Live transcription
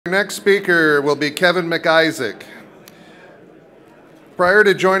Our next speaker will be Kevin MacIsaac. Prior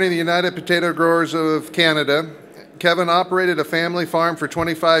to joining the United Potato Growers of Canada, Kevin operated a family farm for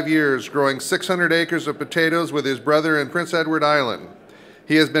 25 years, growing 600 acres of potatoes with his brother in Prince Edward Island.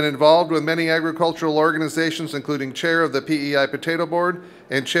 He has been involved with many agricultural organizations, including chair of the PEI Potato Board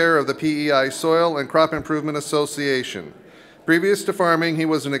and chair of the PEI Soil and Crop Improvement Association. Previous to farming, he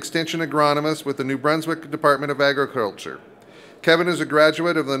was an extension agronomist with the New Brunswick Department of Agriculture. Kevin is a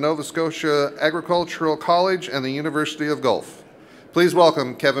graduate of the Nova Scotia Agricultural College and the University of Guelph. Please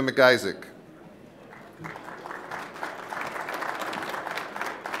welcome Kevin MacIsaac.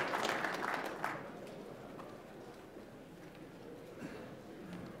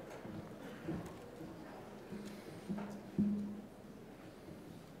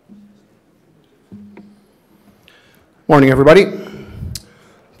 Morning, everybody.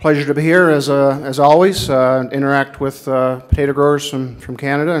 Pleasure to be here as always. Interact with potato growers from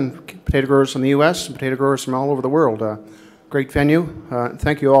Canada and potato growers from the U.S. and potato growers from all over the world. Great venue.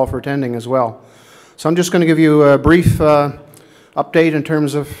 Thank you all for attending as well. So I'm just going to give you a brief update in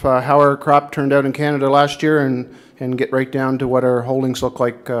terms of how our crop turned out in Canada last year and get right down to what our holdings look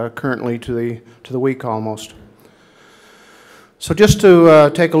like currently to the week almost. So just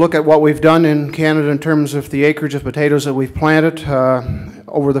to take a look at what we've done in Canada in terms of the acreage of potatoes that we've planted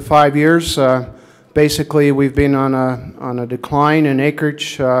over the 5 years. Basically, we've been on a decline in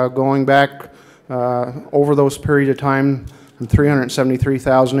acreage going back over those period of time from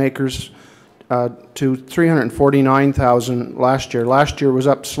 373,000 acres to 349,000 last year. Last year was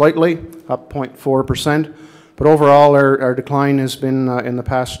up slightly, up 0.4%, but overall our decline has been in the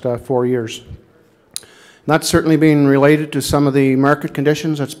past 4 years. That's certainly been related to some of the market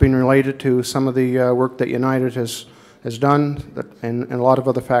conditions. That's been related to some of the work that United has done, and a lot of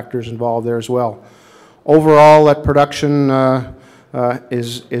other factors involved there as well. Overall, that production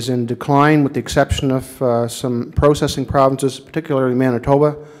is in decline, with the exception of some processing provinces, particularly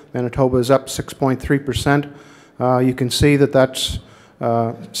Manitoba. Manitoba is up 6.3%. You can see that that's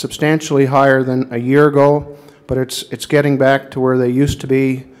substantially higher than a year ago, but it's getting back to where they used to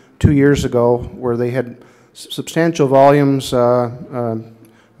be 2 years ago, where they had substantial volumes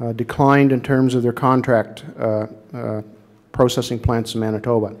declined in terms of their contract processing plants in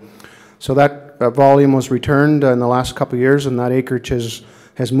Manitoba. So that volume was returned in the last couple of years, and that acreage has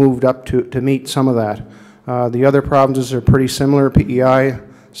moved up to meet some of that. The other provinces are pretty similar. PEI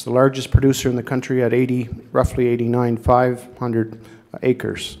is the largest producer in the country at roughly 89,500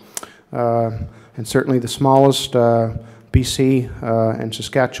 acres. And certainly the smallest, BC and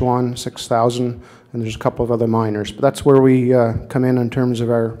Saskatchewan, 6,000, and there's a couple of other minors. But that's where we come in terms of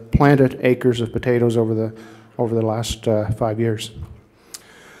our planted acres of potatoes over the last 5 years.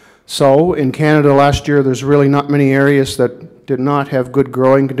 So in Canada last year, there's really not many areas that did not have good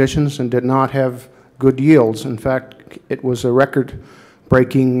growing conditions and did not have good yields. In fact, it was a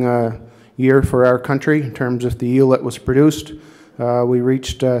record-breaking year for our country in terms of the yield that was produced. We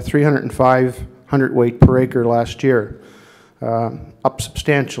reached 305 hundredweight per acre last year, up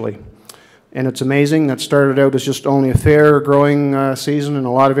substantially. And it's amazing. That started out as just only a fair growing season in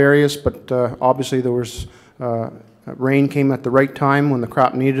a lot of areas, but obviously there was rain came at the right time when the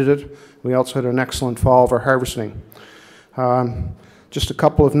crop needed it. We also had an excellent fall for harvesting. Just a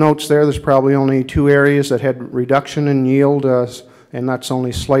couple of notes there. There's probably only 2 areas that had reduction in yield, and that's only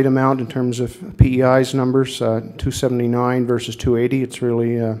a slight amount in terms of PEI's numbers, 279 versus 280. It's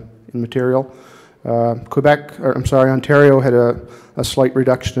really immaterial. Ontario had a slight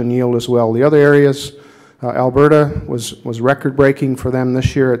reduction in yield as well. The other areas, Alberta was record-breaking for them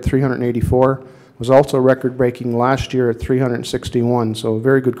this year at 384. Was also record-breaking last year at 361, so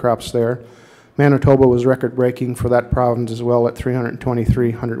very good crops there. Manitoba was record-breaking for that province as well at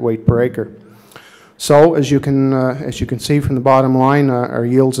 323 hundredweight per acre. So as you can see from the bottom line, our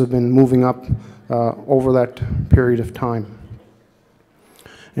yields have been moving up over that period of time.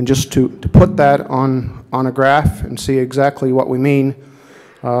 And just to put that on a graph and see exactly what we mean,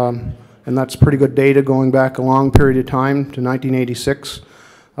 and that's pretty good data going back a long period of time to 1986.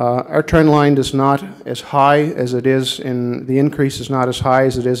 Our trend line is not as high as it is the increase is not as high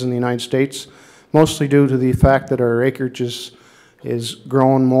as it is in the United States, mostly due to the fact that our acreage is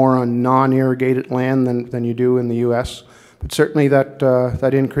grown more on non-irrigated land than you do in the U.S. But certainly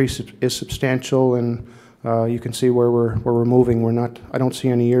that increase is substantial, and you can see where we're moving. I don't see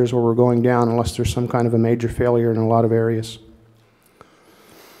any years where we're going down unless there's some kind of a major failure in a lot of areas.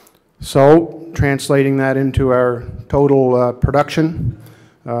 So translating that into our total production,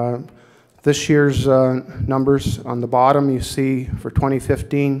 this year's numbers on the bottom, you see for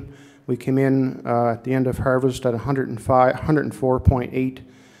 2015 We came in at the end of harvest at 104.8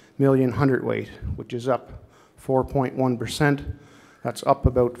 million hundredweight, which is up 4.1%. That's up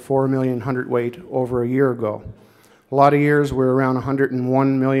about 4 million hundredweight over a year ago. A lot of years we're around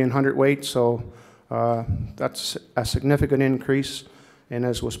 101 million hundredweight, so that's a significant increase. And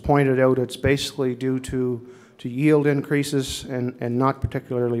as was pointed out, it's basically due to yield increases and not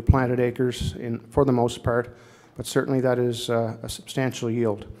particularly planted acres for the most part, but certainly that is a substantial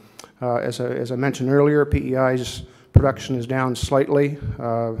yield. As I mentioned earlier, PEI's production is down slightly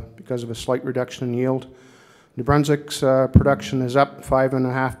because of a slight reduction in yield. New Brunswick's production is up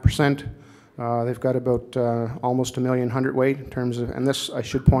 5.5%. They've got about almost 1 million hundredweight in terms of, and this I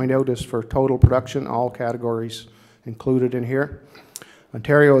should point out is for total production, all categories included in here.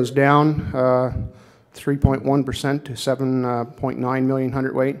 Ontario is down 3.1% to 7.9 million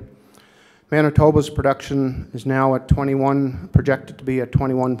hundredweight. Manitoba's production is now at projected to be at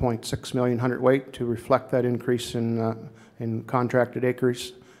 21.6 million hundredweight to reflect that increase in contracted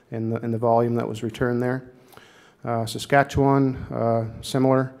acres and the volume that was returned there. Saskatchewan,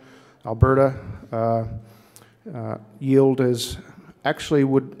 similar. Alberta, yield is actually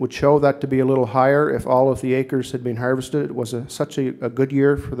would show that to be a little higher if all of the acres had been harvested. It was such a good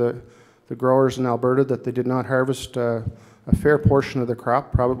year for the growers in Alberta that they did not harvest a fair portion of the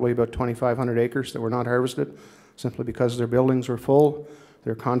crop, probably about 2,500 acres that were not harvested, simply because their buildings were full,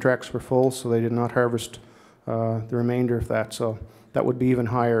 their contracts were full, so they did not harvest the remainder of that. So that would be even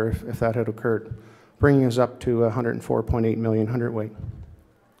higher if that had occurred, bringing us up to 104.8 million hundredweight.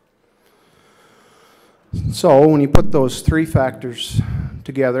 So when you put those three factors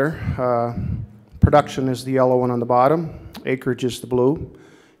together, production is the yellow one on the bottom, acreage is the blue,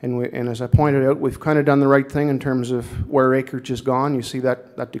 and as I pointed out, we've kind of done the right thing in terms of where acreage has gone. You see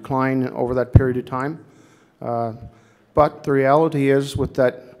that decline over that period of time. But the reality is, with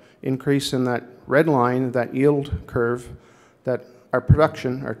that increase in that red line, that yield curve, that our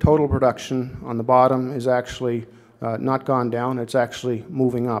production, our total production on the bottom is actually not gone down, it's actually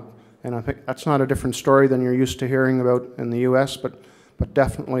moving up. And I think that's not a different story than you're used to hearing about in the U.S., but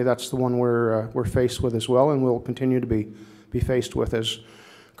definitely that's the one we're faced with as well, and we'll continue to be faced with as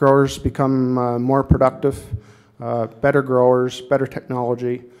growers become more productive, better growers, better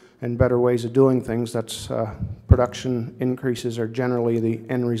technology, and better ways of doing things. That's production increases are generally the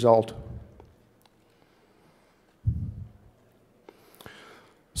end result.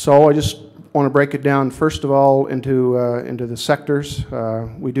 So I just want to break it down first of all into the sectors.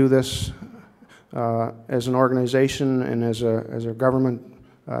 We do this as an organization and as a government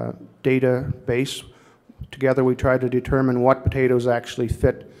database. Together we try to determine what potatoes actually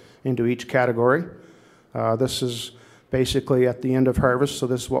fit into each category. This is basically at the end of harvest, so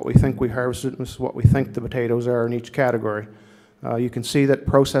this is what we think we harvested, and this is what we think the potatoes are in each category. You can see that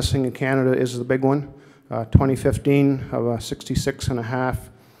processing in Canada is the big one. 2015 of 66.5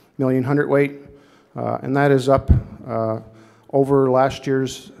 million hundredweight, and that is up over last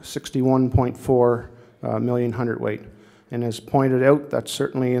year's 61.4 million hundredweight. And as pointed out, that's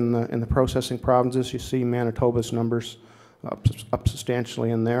certainly in the processing provinces. You see Manitoba's numbers up substantially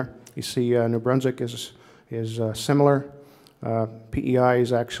in there. You see New Brunswick is similar. PEI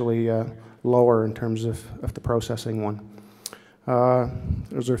is actually lower in terms of the processing one.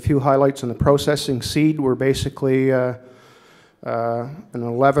 There's a few highlights in the processing. Seed, we're basically an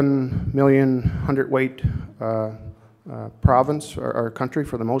 11 million hundredweight province or country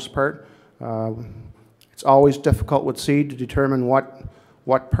for the most part. It's always difficult with seed to determine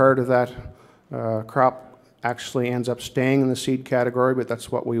what part of that crop actually ends up staying in the seed category, but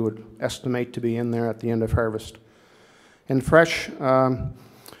that's what we would estimate to be in there at the end of harvest. And fresh,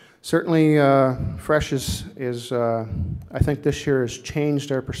 certainly fresh is I think this year has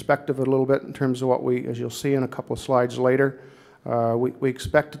changed our perspective a little bit in terms of what we, as you'll see in a couple of slides later, we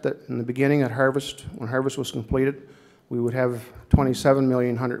expected that in the beginning at harvest, when harvest was completed, we would have 27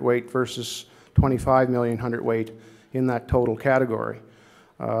 million hundredweight versus 25 million hundredweight in that total category.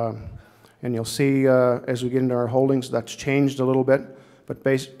 And you'll see as we get into our holdings, that's changed a little bit, but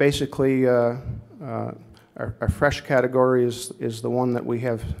basically our fresh category is the one that we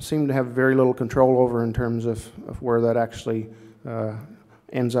seem to have very little control over in terms of where that actually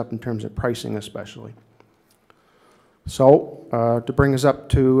ends up in terms of pricing especially. So to bring us up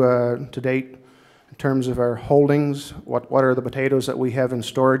to date in terms of our holdings, what are the potatoes that we have in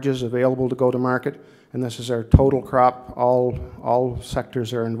storages available to go to market? And this is our total crop. All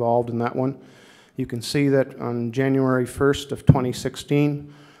sectors are involved in that one. You can see that on January 1st of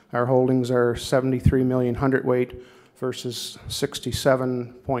 2016, our holdings are 73 million hundredweight versus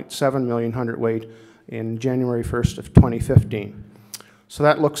 67.7 million hundredweight in January 1st of 2015. So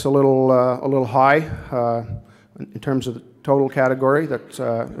that looks a little high in terms of total category. That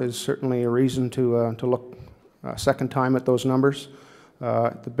is certainly a reason to look a second time at those numbers.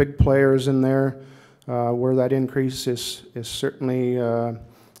 The big players in there where that increase is certainly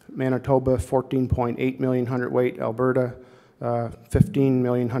Manitoba, 14.8 million hundredweight, Alberta, 15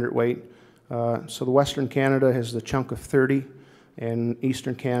 million hundredweight. So the Western Canada has the chunk of 30, and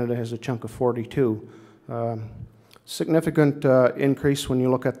Eastern Canada has a chunk of 42. Significant increase when you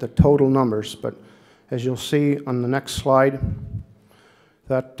look at the total numbers, but as you'll see on the next slide,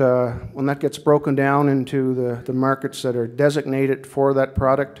 that when that gets broken down into the markets that are designated for that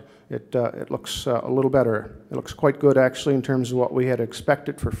product, it looks a little better. It looks quite good actually in terms of what we had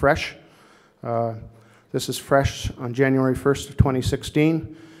expected for fresh. This is fresh on January 1st of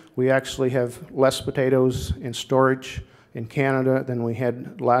 2016. We actually have less potatoes in storage in Canada than we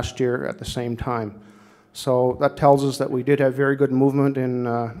had last year at the same time. So that tells us that we did have very good movement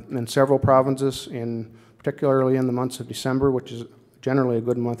in several provinces, particularly in the months of December, which is generally a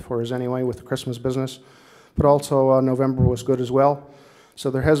good month for us anyway with the Christmas business. But also November was good as well.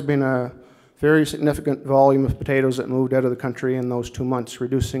 So there has been a very significant volume of potatoes that moved out of the country in those 2 months,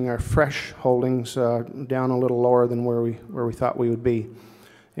 reducing our fresh holdings down a little lower than where we thought we would be.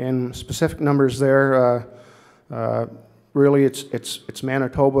 And specific numbers there, really it's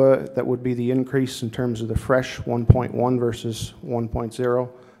Manitoba that would be the increase in terms of the fresh 1.1 versus 1.0.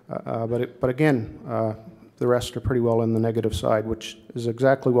 But again, the rest are pretty well in the negative side, which is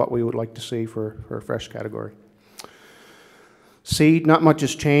exactly what we would like to see for a fresh category. Seed, not much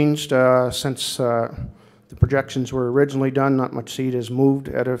has changed since the projections were originally done. Not much seed has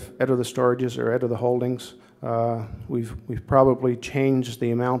moved out of the storages or out of the holdings. We've probably changed the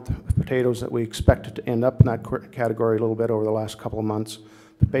amount of potatoes that we expected to end up in that category a little bit over the last couple of months.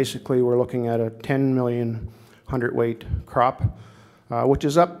 But basically, we're looking at a 10 million hundredweight crop, which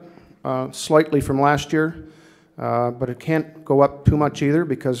is up slightly from last year. But it can't go up too much either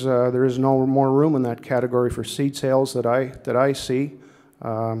because there is no more room in that category for seed sales that I see.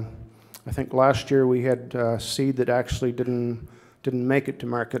 I think last year we had seed that actually didn't make it to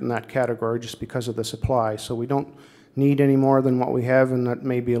market in that category just because of the supply. So we don't need any more than what we have, and that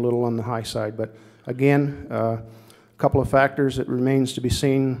may be a little on the high side. But again, a couple of factors. It remains to be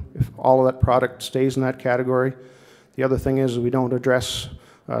seen if all of that product stays in that category. The other thing is we don't address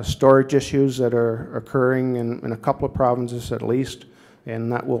storage issues that are occurring in a couple of provinces at least,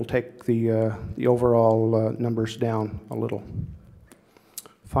 and that will take the overall numbers down a little.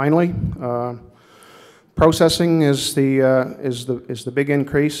 Finally, processing is the big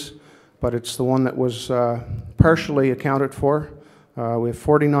increase, but it's the one that was partially accounted for. We have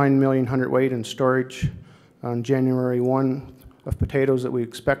 49 million hundredweight in storage on January 1 of potatoes that we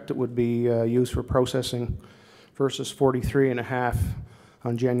expect that would be used for processing versus 43.5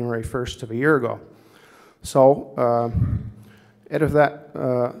 on January 1st of a year ago. So out of that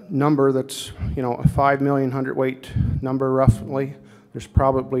number that's, a 5 million hundredweight number roughly, there's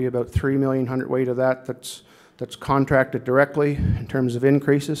probably about 3 million hundredweight of that's contracted directly in terms of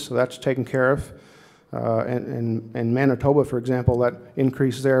increases, so that's taken care of. And Manitoba, for example, that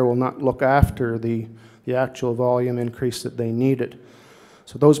increase there will not look after the actual volume increase that they needed.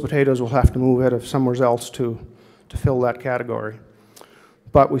 So those potatoes will have to move out of somewhere else to fill that category.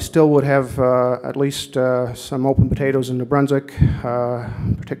 But we still would have at least some open potatoes in New Brunswick,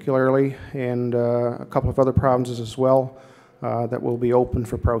 particularly, and a couple of other provinces as well that will be open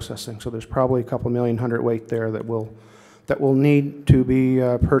for processing. So there's probably a couple million hundredweight there that will need to be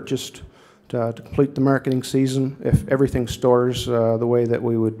purchased to complete the marketing season if everything stores the way that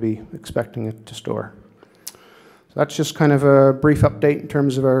we would be expecting it to store. So that's just kind of a brief update in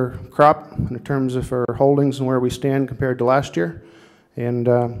terms of our crop, and in terms of our holdings and where we stand compared to last year. And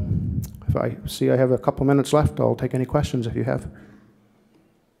if I see I have a couple minutes left, I'll take any questions if you have.